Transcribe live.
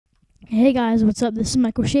Hey guys, what's up? This is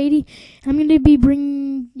Michael Shady. I'm going to be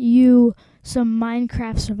bringing you some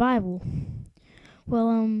Minecraft survival.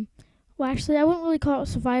 Well, actually, I wouldn't really call it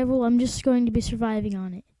survival. I'm just going to be surviving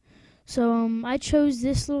on it. So, I chose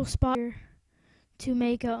this little spot here to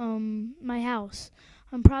make my house.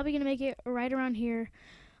 I'm probably going to make it right around here.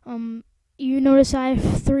 Um, you notice I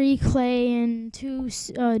have 3 clay and 2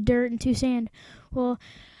 dirt and 2 sand. Well,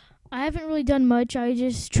 I haven't really done much. I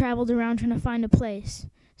just traveled around trying to find a place.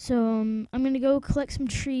 So I'm gonna go collect some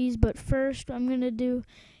trees, but first what I'm gonna do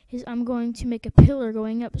is I'm going to make a pillar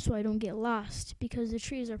going up so I don't get lost because the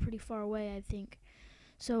trees are pretty far away, I think.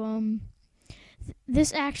 So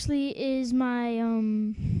this actually is my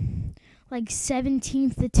like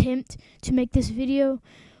 17th attempt to make this video.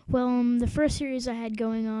 Well, the first series I had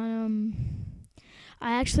going on,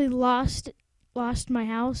 I actually lost my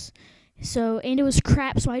house. So, and it was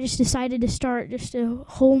crap, so I just decided to start just a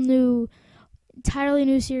whole new, entirely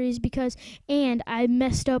new series and I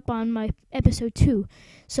messed up on my episode 2.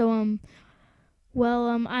 So,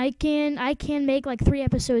 I can make like 3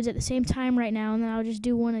 episodes at the same time right now, and then I'll just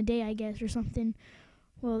do one a day, I guess, or something.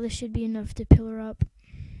 Well, this should be enough to pillar up.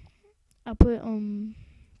 I'll put, 2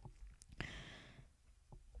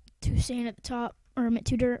 sand at the top, or I meant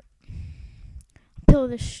 2 dirt. Pillar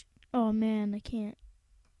this, oh man, I can't.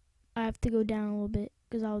 I have to go down a little bit,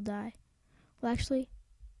 because I'll die. Well, actually,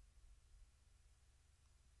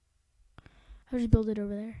 I'll just build it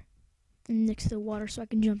over there next to the water so I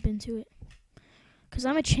can jump into it. Because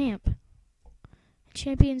I'm a champ.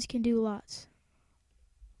 Champions can do lots.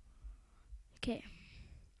 Okay.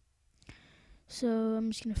 So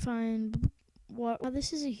I'm just going to find water. Wow,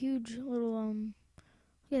 this is a huge little, look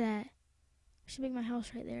at that. I should make my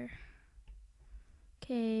house right there.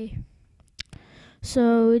 Okay.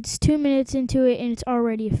 So it's 2 minutes into it and it's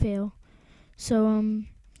already a fail. So,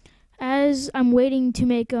 as I'm waiting to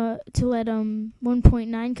make to let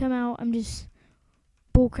 1.9 come out, I'm just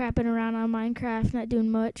bullcrapping around on Minecraft, not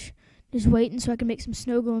doing much, just waiting so I can make some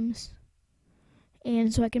snow golems,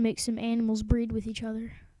 and so I can make some animals breed with each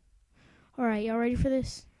other. All right, y'all ready for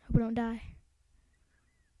this? Hope I don't die.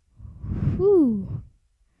 Whew.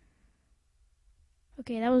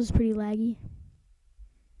 Okay, that was pretty laggy.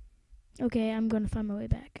 Okay, I'm gonna find my way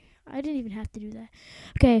back. I didn't even have to do that.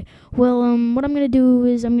 Okay, well, what I'm gonna do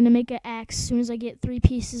is I'm gonna make an axe as soon as I get 3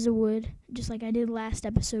 pieces of wood, just like I did last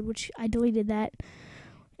episode, which I deleted that.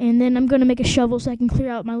 And then I'm gonna make a shovel so I can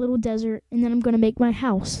clear out my little desert, and then I'm gonna make my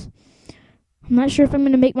house. I'm not sure if I'm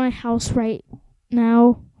gonna make my house right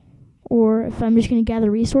now, or if I'm just gonna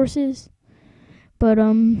gather resources. But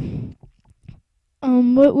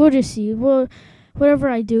we'll just see. Well, whatever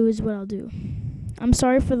I do is what I'll do. I'm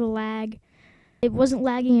sorry for the lag. It wasn't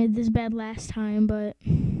lagging this bad last time, but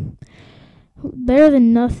better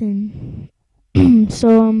than nothing.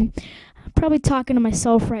 So, I'm probably talking to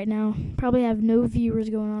myself right now. Probably have no viewers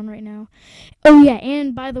going on right now. Oh yeah,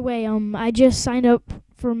 and by the way, I just signed up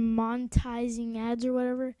for monetizing ads or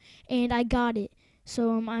whatever, and I got it.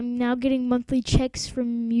 So, I'm now getting monthly checks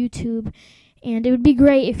from YouTube, and it would be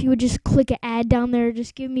great if you would just click an ad down there.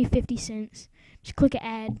 Just give me 50 cents. Just click an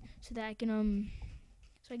ad so that I can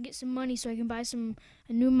get some money so I can buy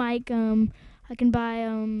a new mic. I can buy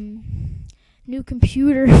new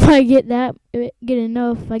computer if I get enough.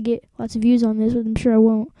 If I get lots of views on this, but I'm sure I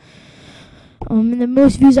won't. And the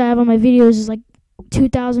most views I have on my videos is like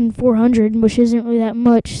 2,400, which isn't really that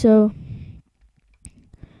much. So,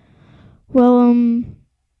 well,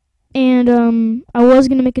 I was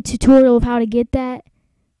gonna make a tutorial of how to get that,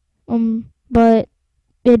 but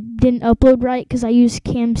it didn't upload right because I used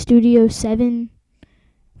Cam Studio 7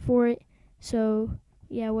 for it. So,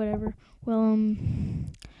 yeah, whatever. Well,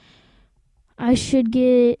 I should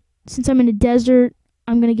get, since I'm in a desert,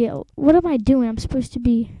 I'm gonna get, what am I doing? I'm supposed to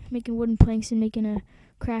be making wooden planks and making a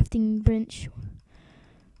crafting bench.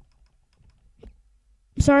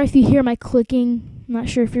 Sorry if you hear my clicking. I'm not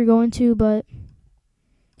sure if you're going to, but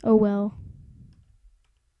oh well.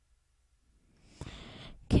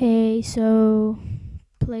 Okay, so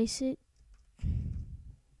place it.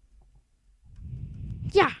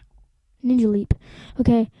 Yeah! Ninja leap.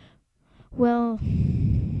 Okay, well,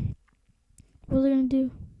 what was I gonna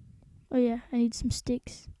do? Oh yeah, I need some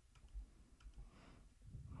sticks.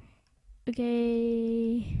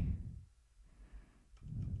 Okay.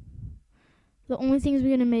 The only things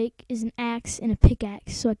we're gonna make is an axe and a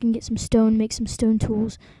pickaxe so I can get some stone, make some stone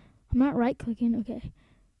tools. I'm not right clicking, okay.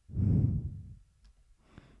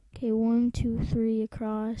 Okay, 1, 2, 3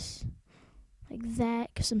 across. Like that,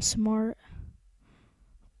 because I'm smart.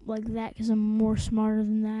 Like that, because I'm more smarter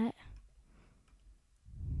than that.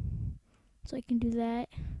 So I can do that.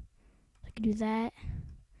 I can do that.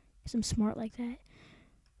 'cause I'm smart like that.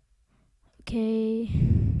 Okay.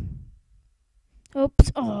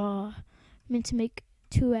 Oops. Oh, meant to make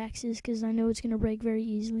 2 axes because I know it's gonna break very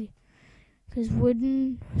easily. Because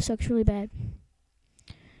wooden sucks really bad.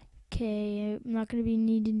 Okay, I'm not gonna be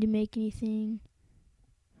needing to make anything.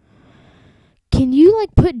 Can you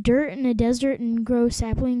like put dirt in a desert and grow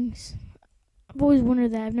saplings? I've always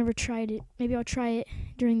wondered that. I've never tried it. Maybe I'll try it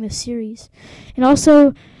during this series. And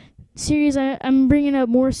also, I'm bringing up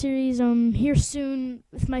more series here soon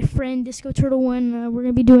with my friend Disco Turtle One. We're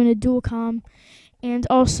gonna be doing a dual com, and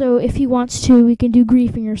also if he wants to, we can do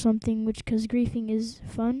griefing or something. Because griefing is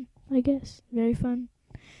fun, I guess, very fun.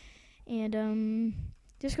 And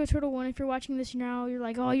Disco Turtle One, if you're watching this now, you're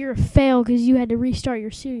like, oh, you're a fail because you had to restart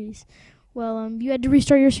your series. Well, you had to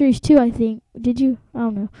restart your series too, I think. Did you? I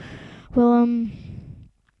don't know. Well,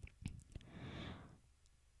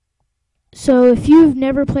 so if you've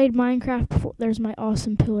never played Minecraft before, there's my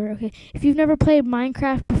awesome pillar. Okay, if you've never played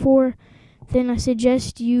Minecraft before, then I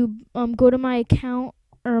suggest you go to my account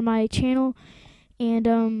or my channel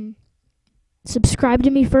and subscribe to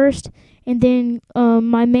me first, and then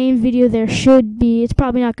my main video there should be. It's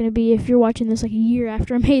probably not going to be if you're watching this like a year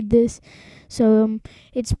after I made this. So I'm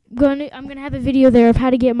gonna have a video there of how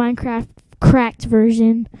to get Minecraft cracked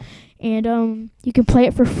version, and you can play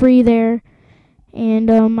it for free there. And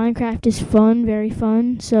Minecraft is fun, very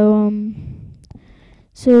fun. So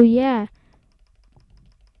yeah.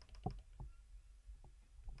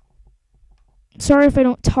 Sorry if I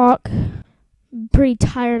don't talk. I'm pretty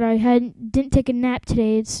tired. Didn't take a nap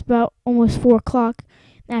today. It's about almost 4 o'clock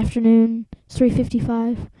in the afternoon. It's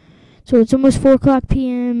 3:55. So it's almost 4 o'clock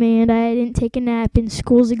p.m. and I didn't take a nap, and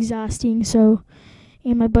school's exhausting.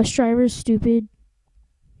 And my bus driver's stupid.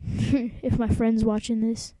 If my friend's watching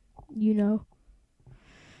this, you know.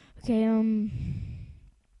 Okay,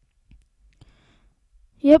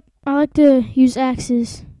 yep, I like to use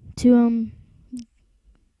axes to,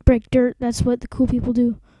 break dirt. That's what the cool people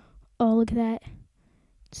do. Oh, look at that.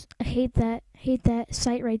 I hate that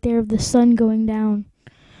sight right there of the sun going down.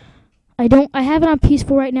 I have it on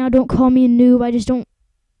peaceful right now. Don't call me a noob. I'm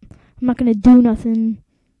not gonna do nothing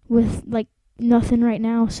with, like, nothing right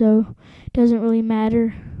now, so it doesn't really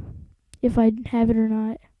matter if I have it or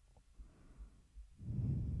not.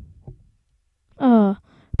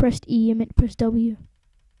 Pressed E, I meant to press W.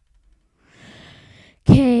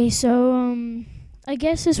 Okay, so, I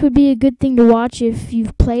guess this would be a good thing to watch if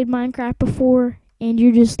you've played Minecraft before and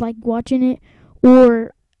you're just, like, watching it.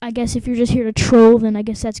 Or, I guess if you're just here to troll, then I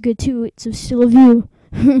guess that's good too. It's still a view.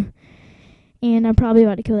 And I'm probably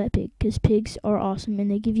about to kill that pig, because pigs are awesome and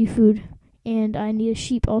they give you food. And I need a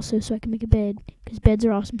sheep also so I can make a bed, because beds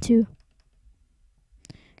are awesome too.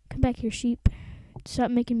 Come back here, sheep. Stop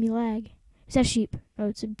making me lag. Is that sheep? Oh,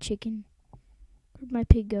 it's a chicken. Where'd my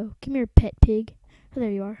pig go? Come here, pet pig. Oh, there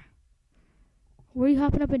you are. What are you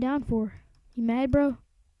hopping up and down for? You mad, bro?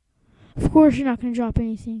 Of course you're not going to drop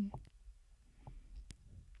anything.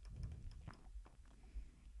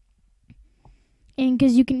 And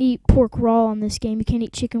because you can eat pork raw on this game, you can't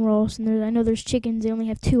eat chicken raws. And I know there's chickens, they only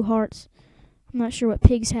have 2 hearts. I'm not sure what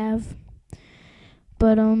pigs have.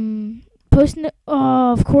 But, posting it.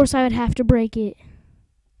 Oh, of course I would have to break it.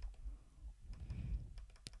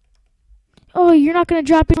 Oh, you're not gonna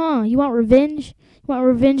drop it, huh? You want revenge? You want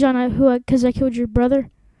revenge on because I killed your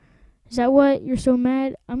brother? Is that what? You're so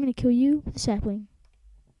mad? I'm gonna kill you with a sapling.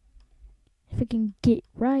 If I can get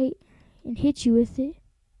right and hit you with it.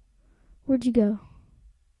 Where'd you go?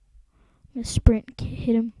 I'm gonna sprint,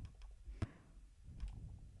 hit him.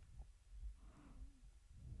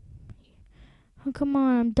 Oh, come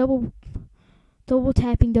on, I'm double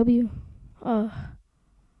tapping W.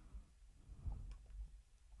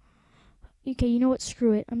 Okay, you know what?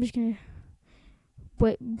 Screw it. I'm just gonna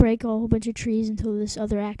break a whole bunch of trees until this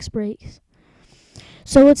other axe breaks.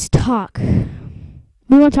 So let's talk. What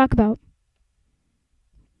do you want to talk about?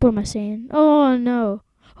 What am I saying? Oh, no.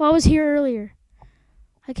 Oh, I was here earlier.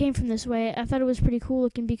 I came from this way. I thought it was pretty cool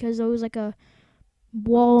looking because it was like a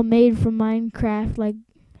wall made from Minecraft. Like,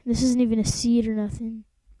 this isn't even a seed or nothing.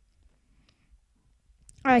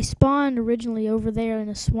 I spawned originally over there in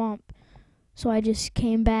a swamp. So I just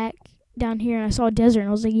came back down here and I saw a desert and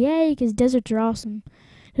I was like, yay, because deserts are awesome.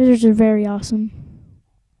 Deserts are very awesome.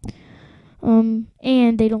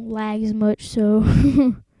 And they don't lag as much, so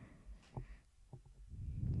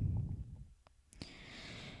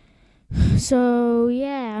so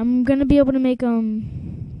yeah, I'm gonna be able to make some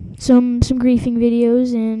griefing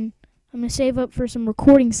videos, and I'm gonna save up for some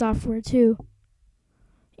recording software too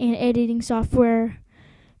and editing software,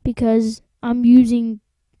 because I'm using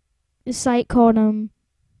a site called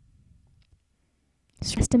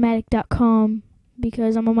Systematic.com,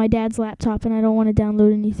 because I'm on my dad's laptop and I don't want to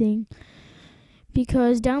download anything,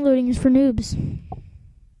 because downloading is for noobs.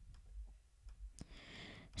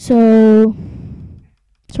 So,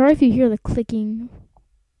 sorry if you hear the clicking.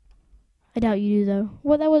 I doubt you do though.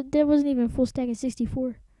 What, that wasn't even a full stack of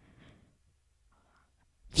 64.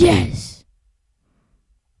 Yes!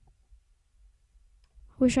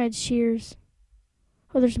 Wish I had shears.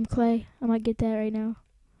 Oh, there's some clay. I might get that right now.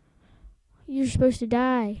 You're supposed to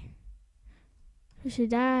die. You should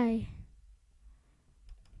die.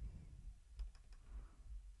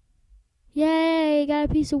 Yay, got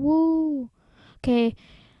a piece of wool. Okay,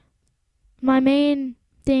 my main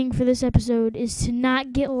thing for this episode is to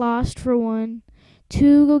not get lost, for one.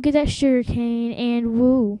 2, go get that sugar cane, and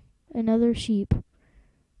woo, another sheep.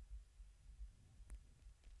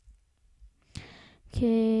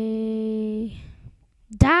 Okay.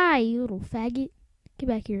 Die, you little faggot. Get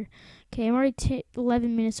back here. Okay, I'm already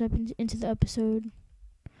 11 minutes up into the episode.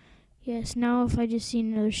 Yes, now if I just see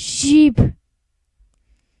another sheep.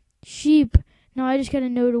 Now I just gotta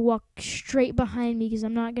know to walk straight behind me, because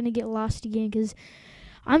I'm not gonna get lost again, because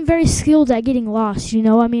I'm very skilled at getting lost, you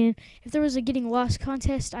know? I mean, if there was a getting lost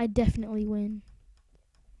contest, I'd definitely win.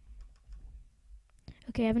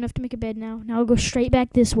 Okay, I have enough to make a bed now. Now I'll go straight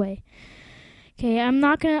back this way. Okay, I'm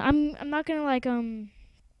not gonna like in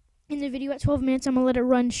the video at 12 minutes. I'm gonna let it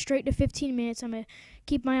run straight to 15 minutes. I'm gonna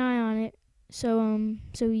keep my eye on it. So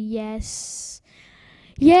yes.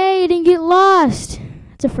 Yay, I didn't get lost.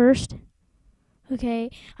 That's a first. Okay,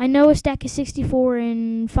 I know a stack of 64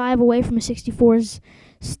 and 5 away from a 64 is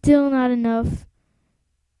still not enough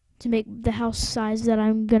to make the house size that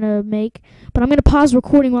I'm gonna make, but I'm gonna pause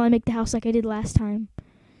recording while I make the house like I did last time.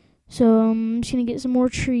 So I'm just gonna get some more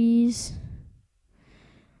trees.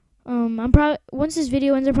 Once this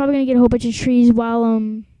video ends, I'm probably gonna get a whole bunch of trees while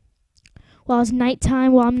it's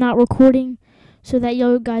nighttime, while I'm not recording, so that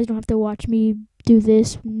you guys don't have to watch me do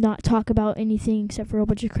this, not talk about anything except for a whole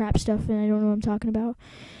bunch of crap stuff, and I don't know what I'm talking about.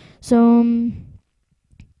 So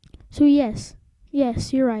yes,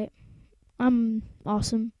 you're right. I'm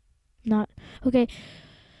awesome. Not okay.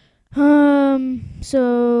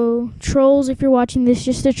 So trolls, if you're watching this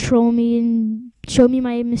just to troll me and show me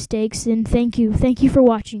my mistakes, and thank you for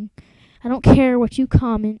watching. I don't care what you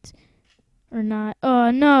comment or not.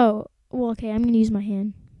 No. Well, okay, I'm gonna use my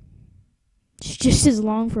hand. It's just as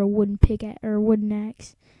long for a wooden pickaxe or a wooden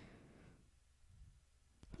axe.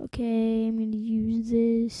 Okay, I'm gonna use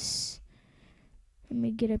this. I'm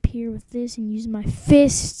gonna get up here with this and use my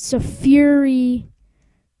fists of fury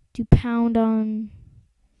to pound on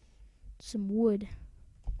some wood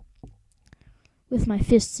with my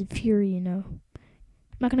fists of fury, you know.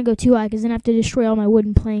 I'm not gonna go too high, because then I have to destroy all my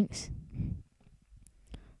wooden planks.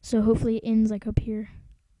 So hopefully it ends like up here.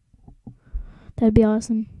 That'd be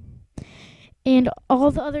awesome. And all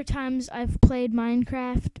the other times I've played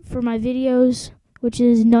Minecraft for my videos, which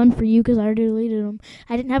is none for you because I already deleted them,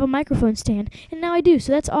 I didn't have a microphone stand, and now I do,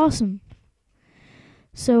 so that's awesome.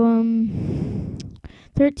 So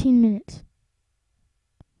 13 minutes.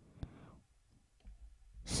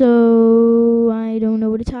 So I don't know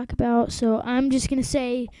what to talk about, so I'm just gonna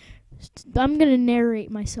say, I'm gonna narrate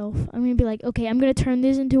myself. I'm gonna be like, okay, I'm gonna turn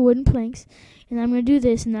this into wooden planks, and I'm gonna do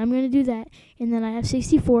this, and then I'm gonna do that, and then I have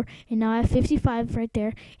 64, and now I have 55 right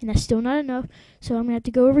there, and that's still not enough, so I'm gonna have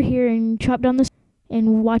to go over here and chop down this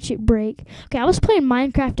and watch it break. Okay, I was playing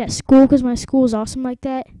Minecraft at school because my school is awesome like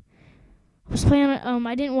that. I was playing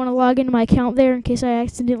I didn't want to log into my account there in case I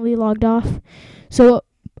accidentally logged off, so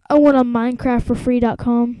I went on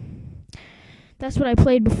MinecraftForFree.com. That's what I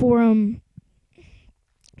played before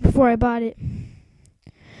I bought it.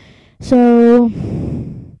 So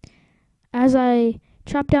as I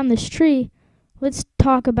chop down this tree, let's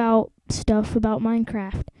talk about stuff about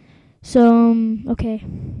Minecraft. So okay,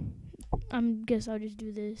 guess I'll just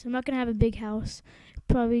do this. I'm not gonna have a big house.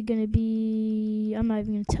 Probably gonna be, I'm not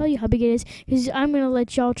even gonna tell you how big it is, because I'm gonna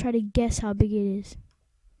let y'all try to guess how big it is.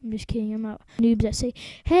 I'm just kidding. I'm not noobs that say,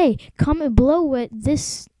 hey, comment below what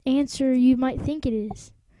this answer you might think it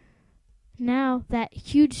is. Now that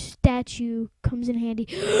huge statue comes in handy.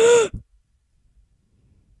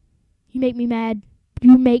 You make me mad.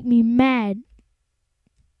 You make me mad.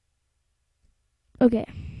 Okay.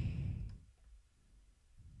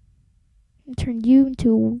 I'll turn you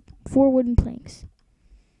into 4 wooden planks.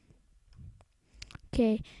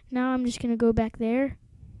 Okay, now I'm just going to go back there.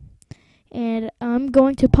 And I'm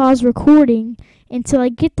going to pause recording until I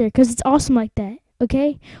get there, because it's awesome like that.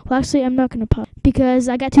 Okay? Well, actually, I'm not going to pause because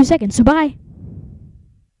I got 2 seconds. So, bye.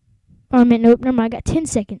 Oh, I meant, nope, never mind. I got 10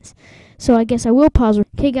 seconds. So I guess I will pause.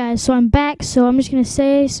 Okay, guys, so I'm back. So I'm just going to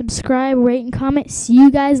say subscribe, rate, and comment. See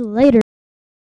you guys later.